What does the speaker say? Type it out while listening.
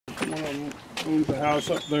One of them owns a house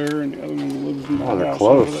up there, and the other one lives in the Oh, they're house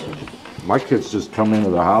close. over there. My kids just come into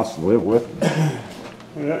the house and live with me.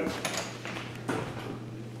 Yeah.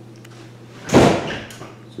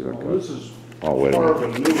 See that Well, this is oh, wait a part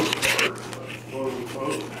minute. of a newer part, quote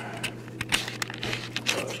unquote.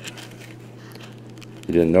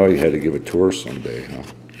 You didn't know you had to give a tour someday, huh?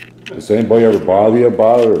 Does anybody ever bother you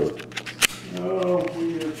about it? Or? No,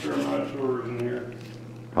 we give a fair amount of tours in here.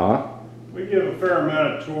 Huh? We give a fair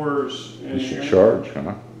amount of tours in You should here. charge,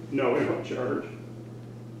 huh? No, we don't charge.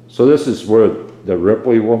 So this is where the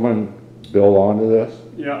Ripley woman built onto this?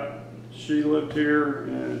 Yeah, she lived here,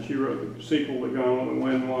 and she wrote the sequel to Gone with the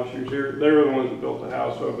Wind while she was here. They were the ones that built the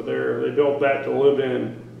house over there. They built that to live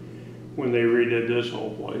in when they redid this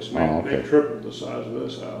whole place. They tripled the size of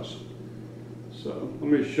this house. So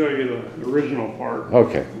let me show you the original part.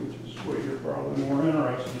 Okay. Which is what you're probably more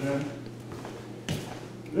interested in.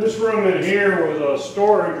 This room in here was a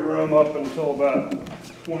storage room up until about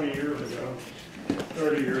 20 years ago.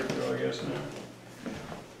 30 years ago, I guess now.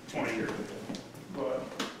 20 years ago. But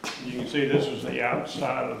you can see this was the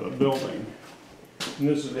outside of the building. And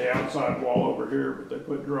this is the outside wall over here, but they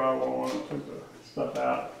put drywall on it, took the stuff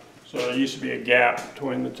out. So there used to be a gap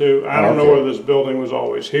between the two. I don't know whether this building was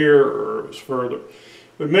always here or it was further.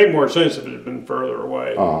 It would make more sense if it had been further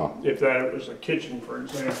away. If that was a kitchen, for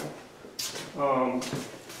example.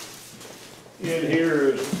 In here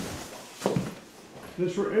is,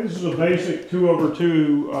 this is a basic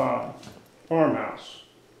 2/2 farmhouse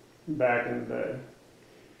back in the day.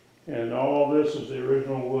 And all this is the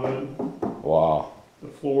original wood. Wow. The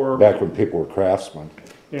floor. Back when people were craftsmen.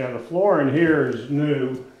 Yeah, the floor in here is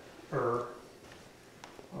new. You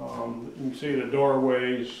can see the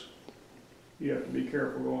doorways. You have to be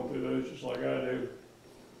careful going through those, just like I do,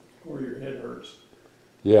 or your head hurts.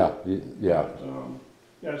 Yeah, yeah. But,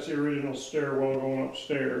 that's the original stairwell going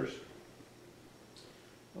upstairs.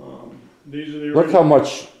 These are the original. Look how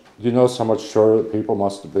much, you notice how much shorter the people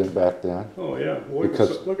must have been back then? Oh yeah,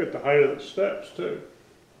 look at the height of the steps too.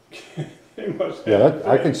 They must have. Yeah,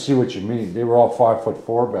 I can see what you mean. They were all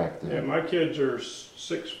 5'4" back then. Yeah, my kids are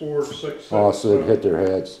 6'4", 6'6". Oh, so they'd hit their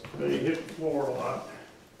heads. They hit the floor a lot.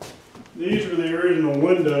 These are the original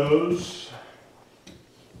windows. I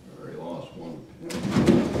already lost one.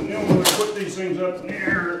 And the only way to put these things up in the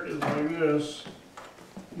air is like this.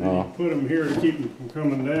 And then you put them here to keep them from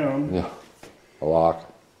coming down. Yeah, a lock.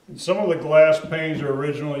 And some of the glass panes are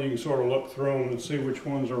original. You can sort of look through them and see which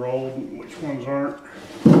ones are old and which ones aren't.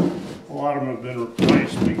 A lot of them have been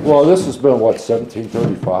replaced. Well, this has been, what,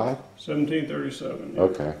 1735? 1737. Yeah.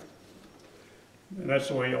 Okay. And that's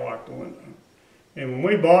the way you lock the window. And when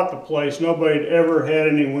we bought the place, nobody had ever had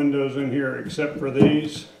any windows in here except for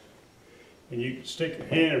these. And you could stick your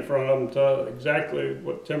hand in front of them and tell exactly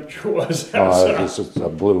what temperature was outside. It's just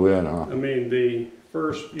blew in, huh? I mean, the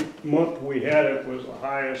first month we had it was the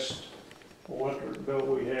highest electric bill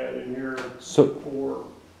we had in here for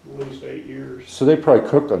at least 8 years. So they probably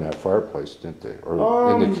cooked on that fireplace, didn't they?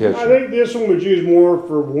 Or in the kitchen? I think this one was used more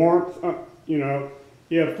for warmth. You know,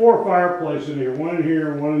 you have 4 fireplaces in here, one in here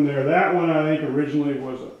and one in there. That one I think originally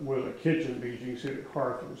was a kitchen because you can see the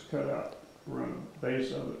hearth was cut out around the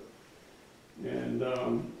base of it. And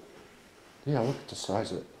yeah, look at the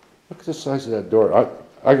size of it. Look at the size of that door.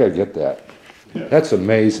 I gotta get that. Yeah. That's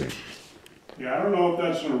amazing. Yeah, I don't know if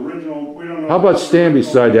that's an original. We don't know. How about stand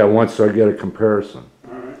beside that once so I get a comparison?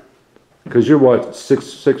 All right. Because you're what,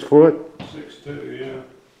 6 foot? 6'2", yeah.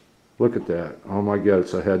 Look at that. Oh my God,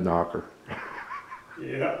 it's a head knocker.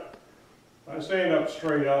 Yeah. If I stand up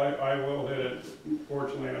straight, I will hit it.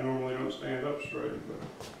 Fortunately, I normally don't stand up straight.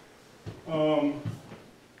 But,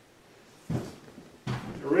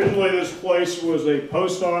 originally, this place was a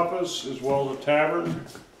post office as well as a tavern.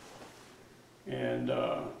 And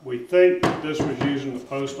we think that this was used in the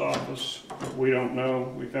post office. But we don't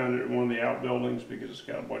know. We found it in one of the outbuildings because it's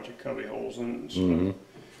got a bunch of cubby holes in it and stuff.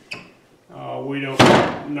 Mm-hmm. We don't,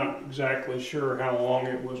 not exactly sure how long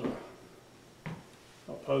it was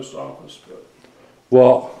a post office, but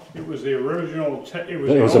well, it was the original. It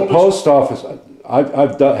was a post office.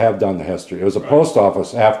 Have done the history. It was a post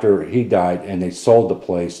office after he died, and they sold the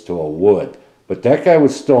place to a Wood. But that guy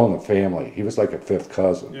was still in the family. He was like a 5th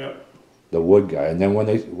cousin. Yeah. The Wood guy. And then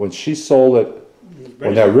when she sold it,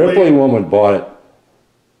 when that Ripley woman bought it,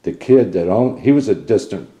 the kid that owned, he was a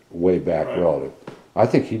distant, way back relative. I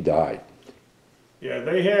think he died. Yeah,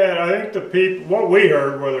 they had, I think the people, what we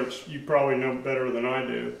heard, whether it's, you probably know better than I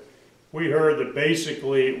do, we heard that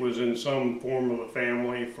basically it was in some form of the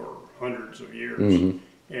family for hundreds of years. Mm-hmm.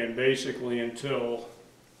 And basically until,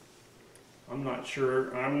 I'm not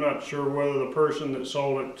sure whether the person that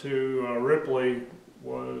sold it to Ripley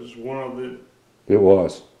was one of the, It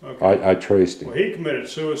was. okay. I traced Well, him. he committed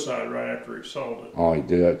suicide right after he sold it. Oh, he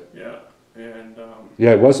did. Yeah, and,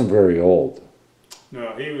 Yeah, he wasn't very old.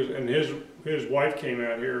 no, he was, and his wife came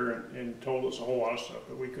out here and told us a whole lot of stuff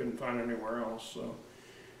that we couldn't find anywhere else, so.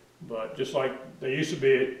 But just like they used to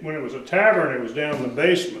be, when it was a tavern, it was down in the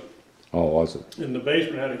basement. Oh, was it? And the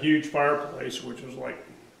basement had a huge fireplace, which was like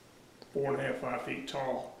 4.5, 5 feet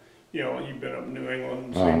tall. You know, you've been up in New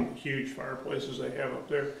England and seen huge fireplaces they have up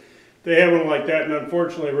there. They have one like that, and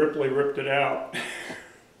unfortunately Ripley ripped it out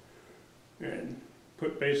and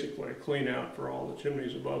put basically a clean out for all the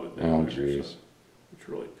chimneys above it. Oh, jeez. So, which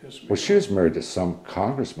really pissed me Well, off. she was married to some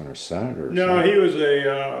congressman or senator or No, something. he was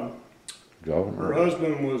her Governor.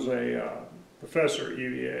 husband was a professor at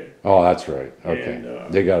UVA. Oh, that's right. Okay.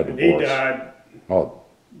 And, They got a and divorce. he died Oh,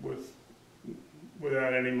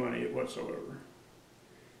 without any money whatsoever.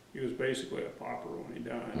 He was basically a pauper when he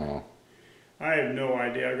died. oh. I have no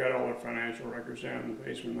idea. I got all their financial records down in the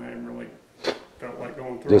basement. I haven't really felt like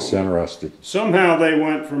going through them. Disinterested. Somehow they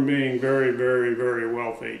went from being very, very, very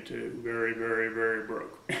wealthy to very, very, very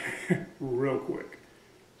broke real quick.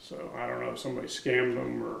 So I don't know if somebody scammed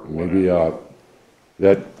them or Maybe whatever.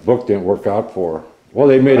 that book didn't work out for her. Well,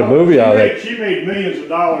 they made a movie out of it. She made millions of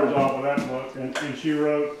dollars off of that book, and she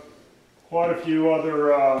wrote quite a few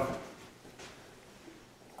other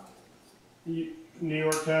New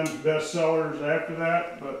York Times bestsellers after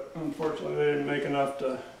that, but unfortunately they didn't make enough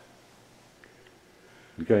to.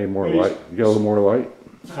 You got any more light? You got a little more light?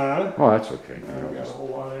 Huh? Oh, that's okay. I've got a whole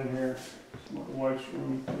lot in here. It's my wife's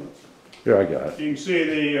room. Here, I got it. You can see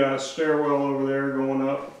the stairwell over there going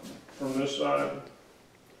up from this side.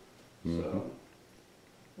 So,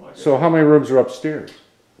 like So how many rooms are upstairs?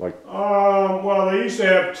 Like, well, they used to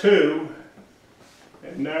have 2,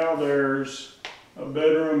 and now there's a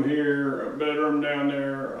bedroom here, a bedroom down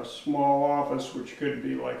there, a small office, which could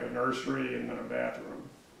be like a nursery, and then a bathroom.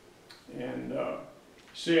 And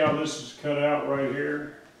see how this is cut out right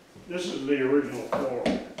here? This is the original floor,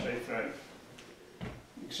 they think,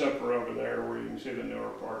 except for over there where you can see the newer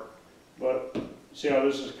part. But see how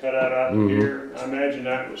this is cut out to here? I imagine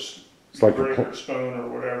that was it's like brick a or stone or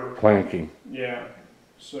whatever. planking. Yeah,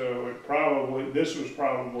 so this was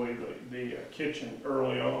probably the kitchen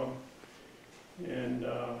early on. And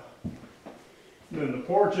then the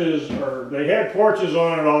porches they had porches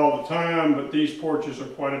on it all the time, but these porches are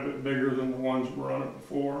quite a bit bigger than the ones that were on it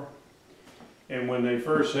before. And when they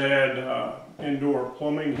first had indoor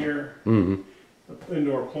plumbing here, the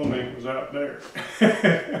indoor plumbing was out there.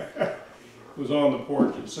 Was on the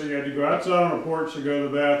porches. So you had to go outside on the porch to go to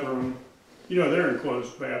the bathroom. You know, they're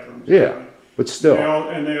enclosed bathrooms. Yeah, but still.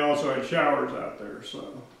 And they also had showers out there,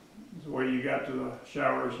 so it's the way you got to the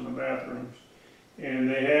showers and the bathrooms. And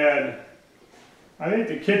they had, I think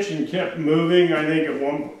the kitchen kept moving. I think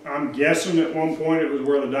I'm guessing at one point it was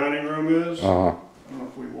where the dining room is. Uh-huh. I don't know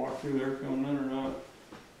if we walked through there coming in or not.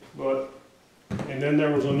 But, and then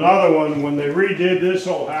there was another one, when they redid this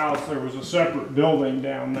whole house, there was a separate building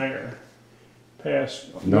down there.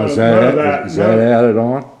 Past, Now, is that added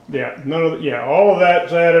on? Yeah, all of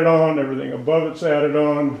that's added on, everything above it's added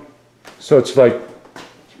on. So it's like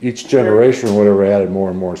each generation or whatever added more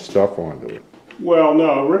and more stuff onto it. Well,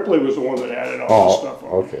 no, Ripley was the one that added all the stuff on.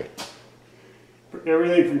 Okay.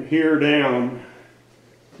 Everything from here down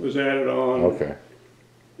was added on. Okay.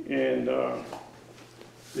 And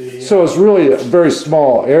So it's really a very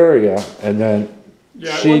small area, and then yeah,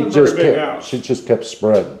 it wasn't a very big house. she just kept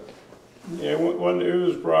spreading. Yeah, it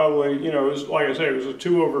was probably, you know, it was, like I say, it was a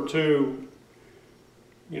 2-over-2,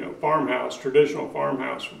 you know, farmhouse, traditional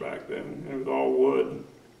farmhouse for back then. And it was all wood.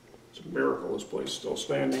 It's a miracle this place is still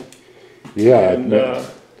standing. Yeah. And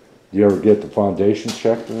you ever get the foundation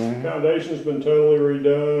checked or anything? foundation's been totally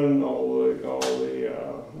redone. All the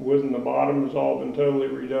wood in the bottom has all been totally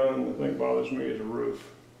redone. The thing that bothers me is the roof.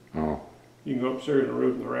 Oh. You can go upstairs in the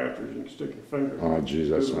roof and the rafters and you can stick your finger. Oh, geez,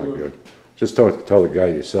 that's through the not roof. good. Just tell the guy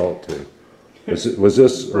you sell it to. Was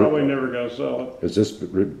this Probably never gonna sell it. Is this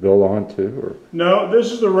built on too, or? No,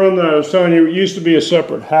 this is the room that I was telling you. It used to be a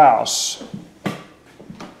separate house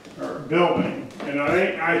or building, and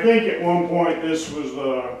I think at one point this was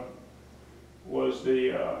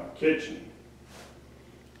the kitchen,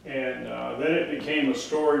 and then it became a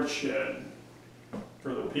storage shed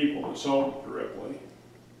for the people that sold it to Ripley.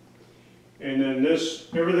 And then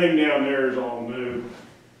everything down there is all new,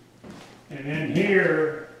 and in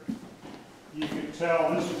here. You can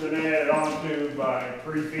tell this has been added onto by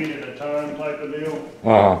 3 feet at a time type of deal.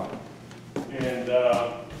 Uh-huh. And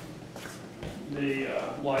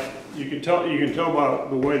like you can tell by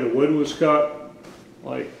the way the wood was cut.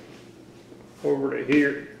 Like over to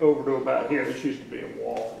here, over to about here. This used to be a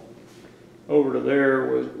wall. Over to there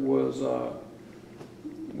was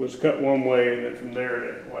cut one way, and then from there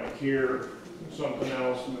to like here, something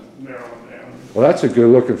else, and then narrowing down. Well, that's a good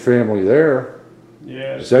looking family there.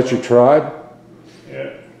 Yeah. Is that your tribe?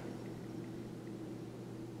 Yeah.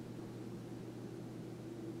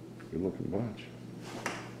 Good looking bunch.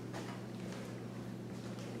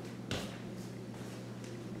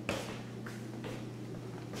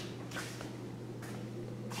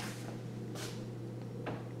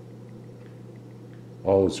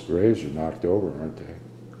 All those graves are knocked over, aren't they?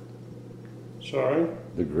 Sorry?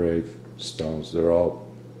 The grave stones, they're all...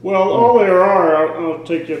 Well, all there are, I'll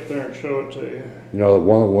take you up there and show it to you. You know,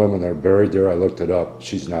 one of the women that are buried there, I looked it up,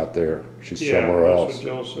 she's not there. She's somewhere else.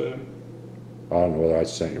 Yeah, that's what Jill said. I don't know whether I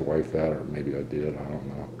sent your wife that or maybe I did, I don't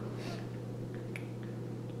know.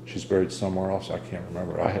 She's buried somewhere else, I can't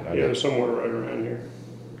remember. Yeah, somewhere right around here.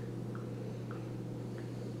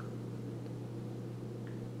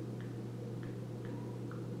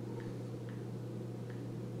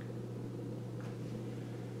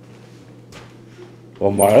 Well,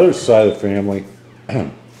 my other side of the family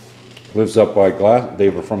lives up by they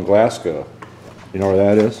were from Glasgow. You know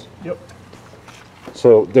where that is? Yep.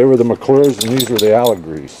 So they were the McClures and these were the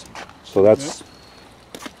Allegrees. So that's,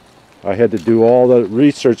 I had to do all the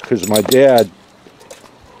research because my dad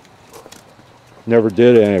never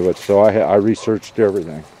did any of it. So I researched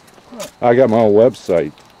everything. I got my own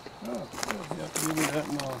website.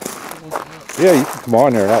 Yeah, you can come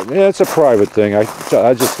on there. Yeah, it's a private thing. I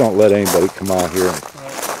just don't let anybody come on here.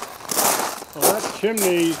 Well, that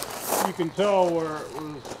chimney, you can tell where it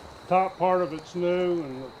was, top part of it's new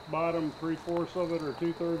and the bottom 3/4 of it or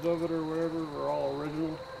 2/3 of it or whatever are all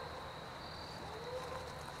original.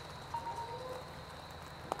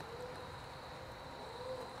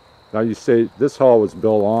 Now you say this hall was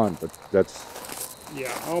built on, but that's...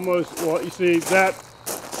 Yeah, almost. Well, you see that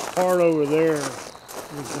part over there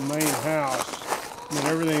was the main house. And then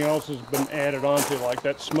everything else has been added onto, like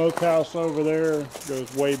that smokehouse over there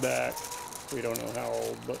goes way back. We don't know how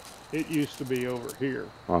old, but it used to be over here.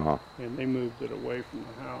 Uh-huh. And they moved it away from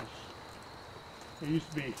the house. There used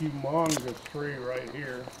to be a humongous tree right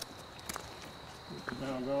here. Which is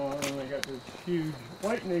now gone, and they got this huge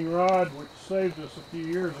lightning rod, which saved us a few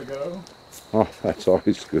years ago. Oh, that's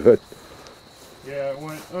always good. Yeah, it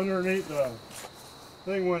went underneath the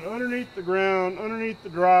thing, went underneath the ground, underneath the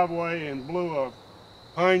driveway, and blew a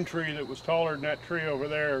pine tree that was taller than that tree over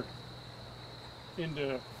there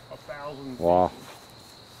into 1,000 pieces. Wow.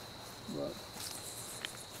 But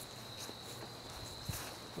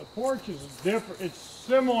the porch is different. It's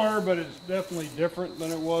similar, but it's definitely different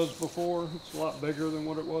than it was before. It's a lot bigger than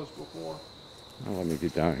what it was before. Well, let me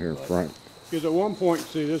get down here in front. Because at one point,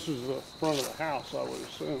 see, this was the front of the house, I would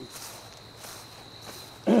assume.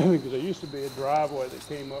 Because there used to be a driveway that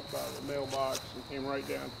came up by the mailbox and came right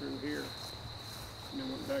down through here. And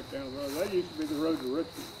then went back down the road. That used to be the road to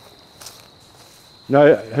Richmond.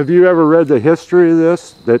 Now, have you ever read the history of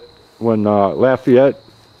this? That when Lafayette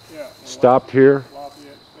stopped here?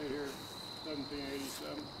 Lafayette stayed here in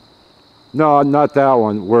 1787. No, not that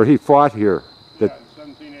one. Where he fought here. Yeah, in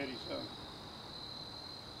 1787.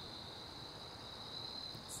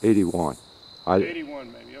 81.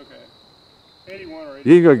 81 maybe, okay. 81 or 82.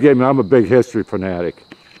 You ain't gonna get me. I'm a big history fanatic.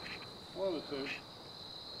 One of the two.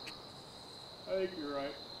 I think you're right.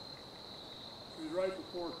 It was right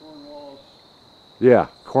before Cornwallis Yeah,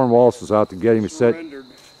 Cornwallis was out to get him. He sent surrendered.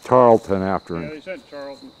 Tarleton after Yeah, him. they sent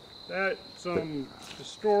Charlton. That some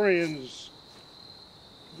historians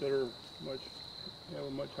that are have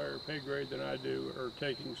a much higher pay grade than I do are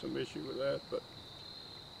taking some issue with that. But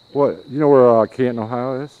What? You know where Canton,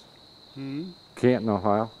 Ohio is? hmm? Canton,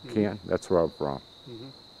 Ohio. Canton. That's where I'm from. Hmm.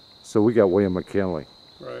 So we got William McKinley.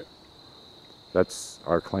 Right, That's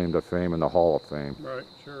our claim to fame in the Hall of Fame. right,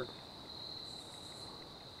 sure.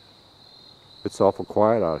 It's awful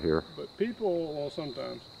quiet out here. But people, well,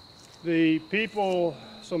 sometimes the people,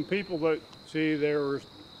 some people that see there was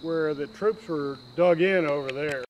where the troops were dug in over there.